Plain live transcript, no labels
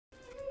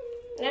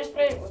Let's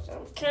play with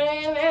some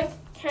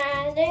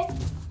candy.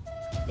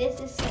 This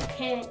is some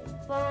candy.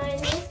 Find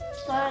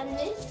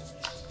this.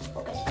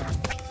 Okay.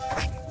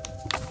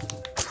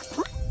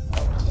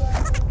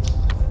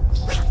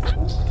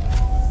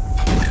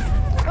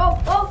 Oh,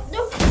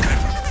 no.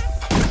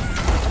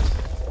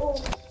 Oh.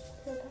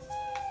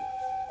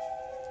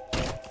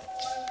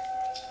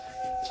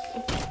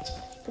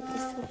 Put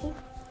this in here.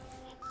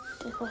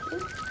 This one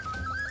here.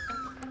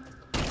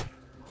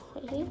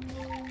 Right here.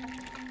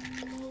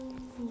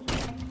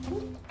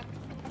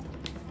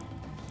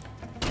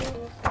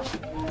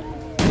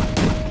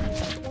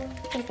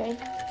 Okay.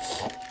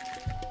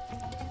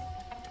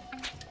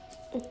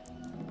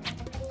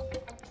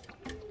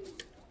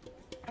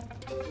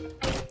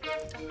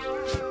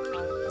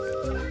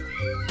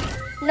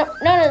 No.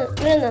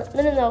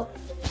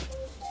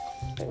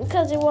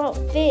 Because it won't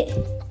fit.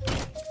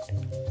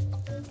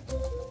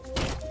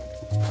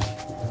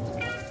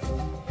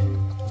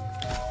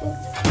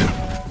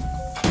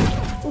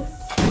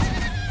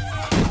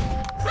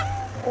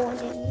 Oh, I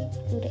didn't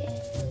do that.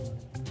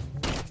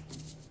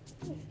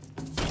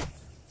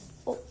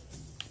 Oh.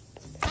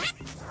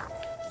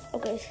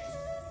 Okay.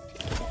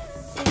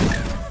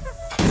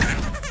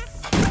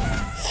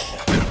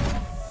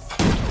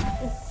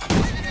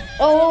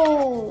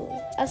 Oh,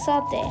 I saw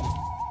that.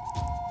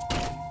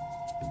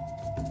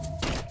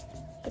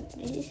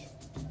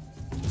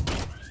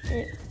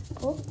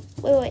 Oh,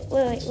 wait.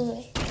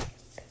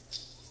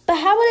 But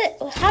how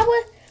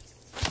would,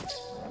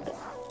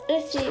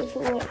 let's see if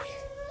it works.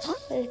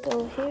 Let's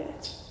go here.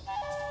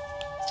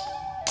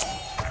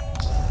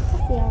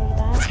 Hopefully I don't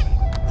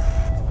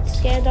die.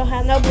 Scared don't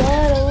have no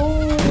blood.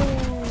 Ooh.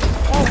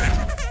 Oh.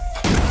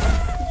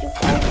 Did you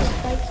fight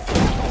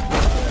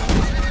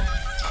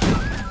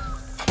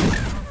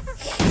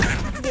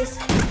this?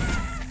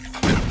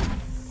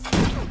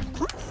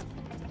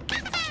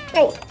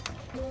 Oh.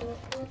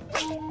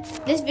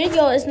 This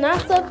video is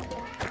not flipped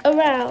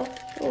around.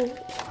 Ooh.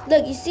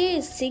 Look, you see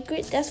it's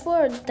secret? That's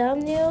for a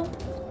thumbnail.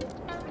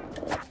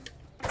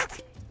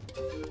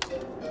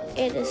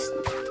 And this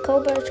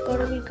cobra's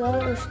gonna be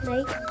gone or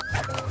snake.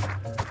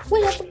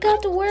 Wait, I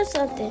forgot to wear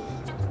something.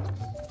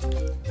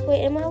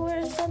 Wait, am I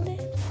wearing something?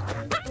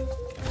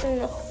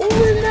 No. Oh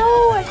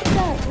no, I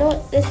forgot.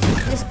 No,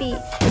 this be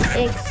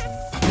X.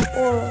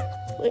 Or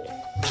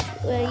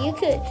well, you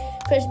could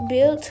press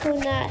build to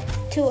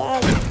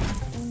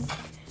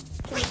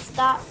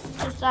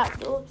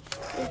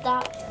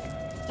stop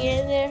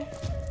getting there.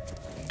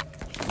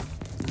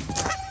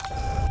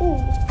 Ooh.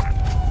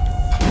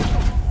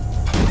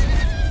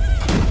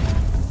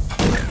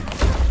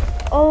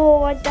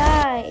 Oh, I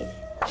died.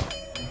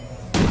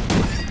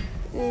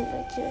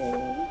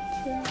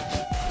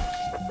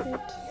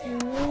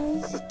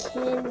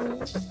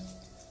 Cannons.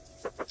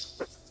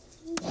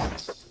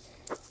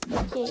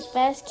 Okay,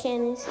 fast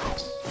cannons.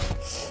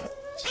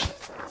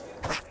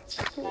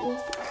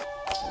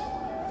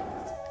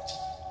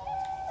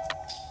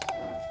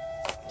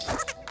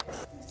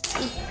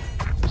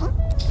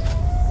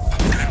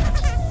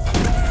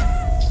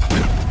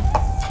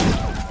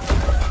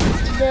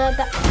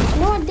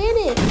 No, I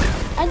didn't.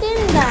 I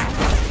didn't die.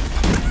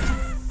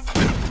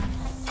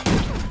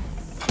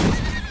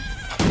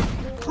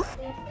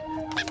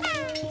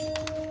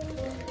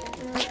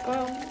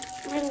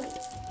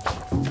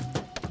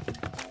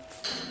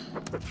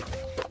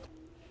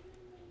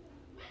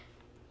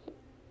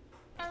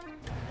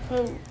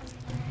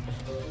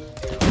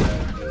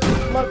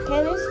 More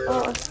cannons?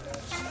 Oh.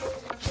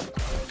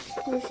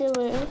 Let me see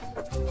where.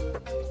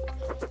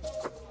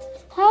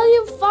 How do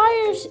you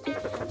fire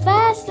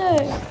faster?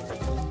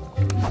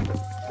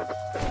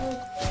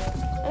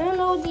 I don't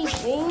know what these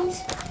means.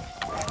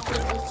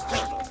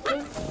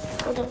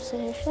 Hold up, so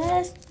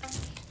fast.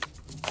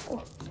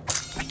 Oh.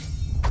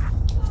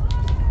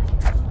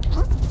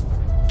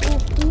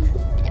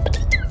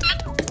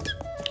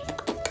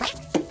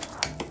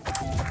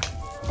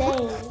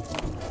 Dang.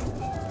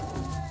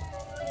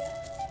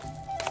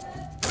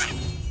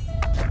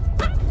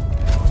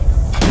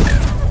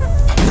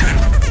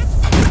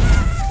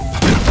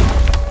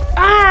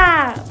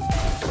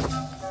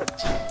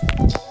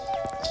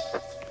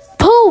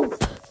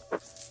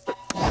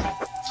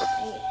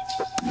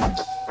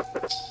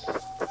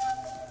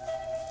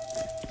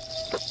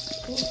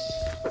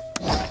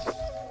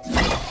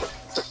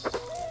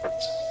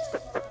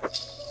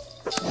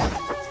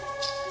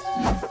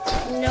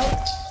 Nope.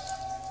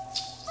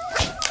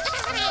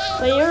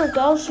 But you're a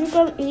ghost, you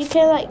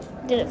can't like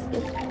get it.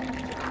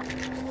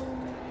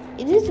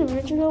 Is this the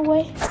original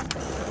way?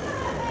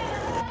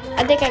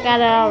 I think I got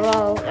it all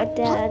wrong. I did.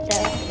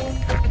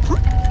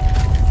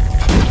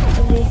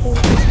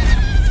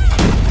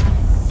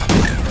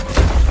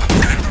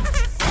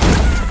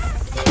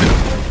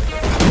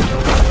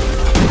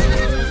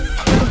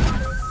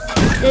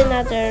 They're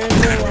not the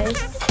original way.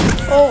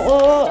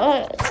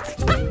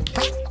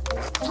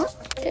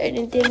 They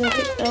didn't make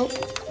it. Nope.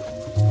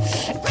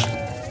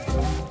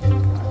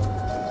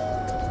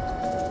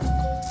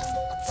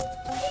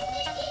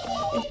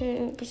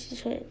 This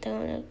is what it's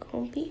down at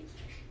Combi.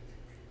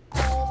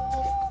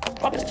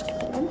 Let's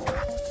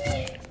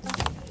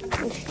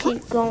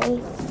keep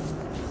going.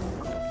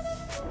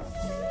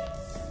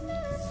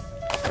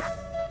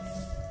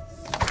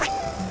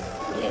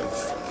 Yes.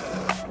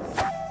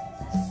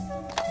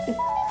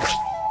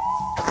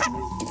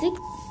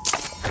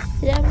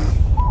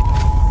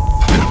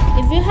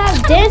 If you have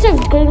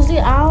Desert Grizzly,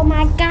 oh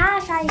my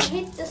gosh, I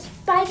hit the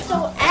spike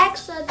so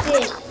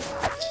accident.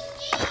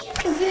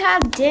 If you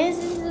have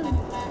Desert,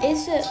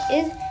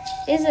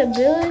 it's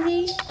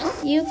ability,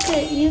 you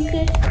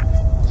could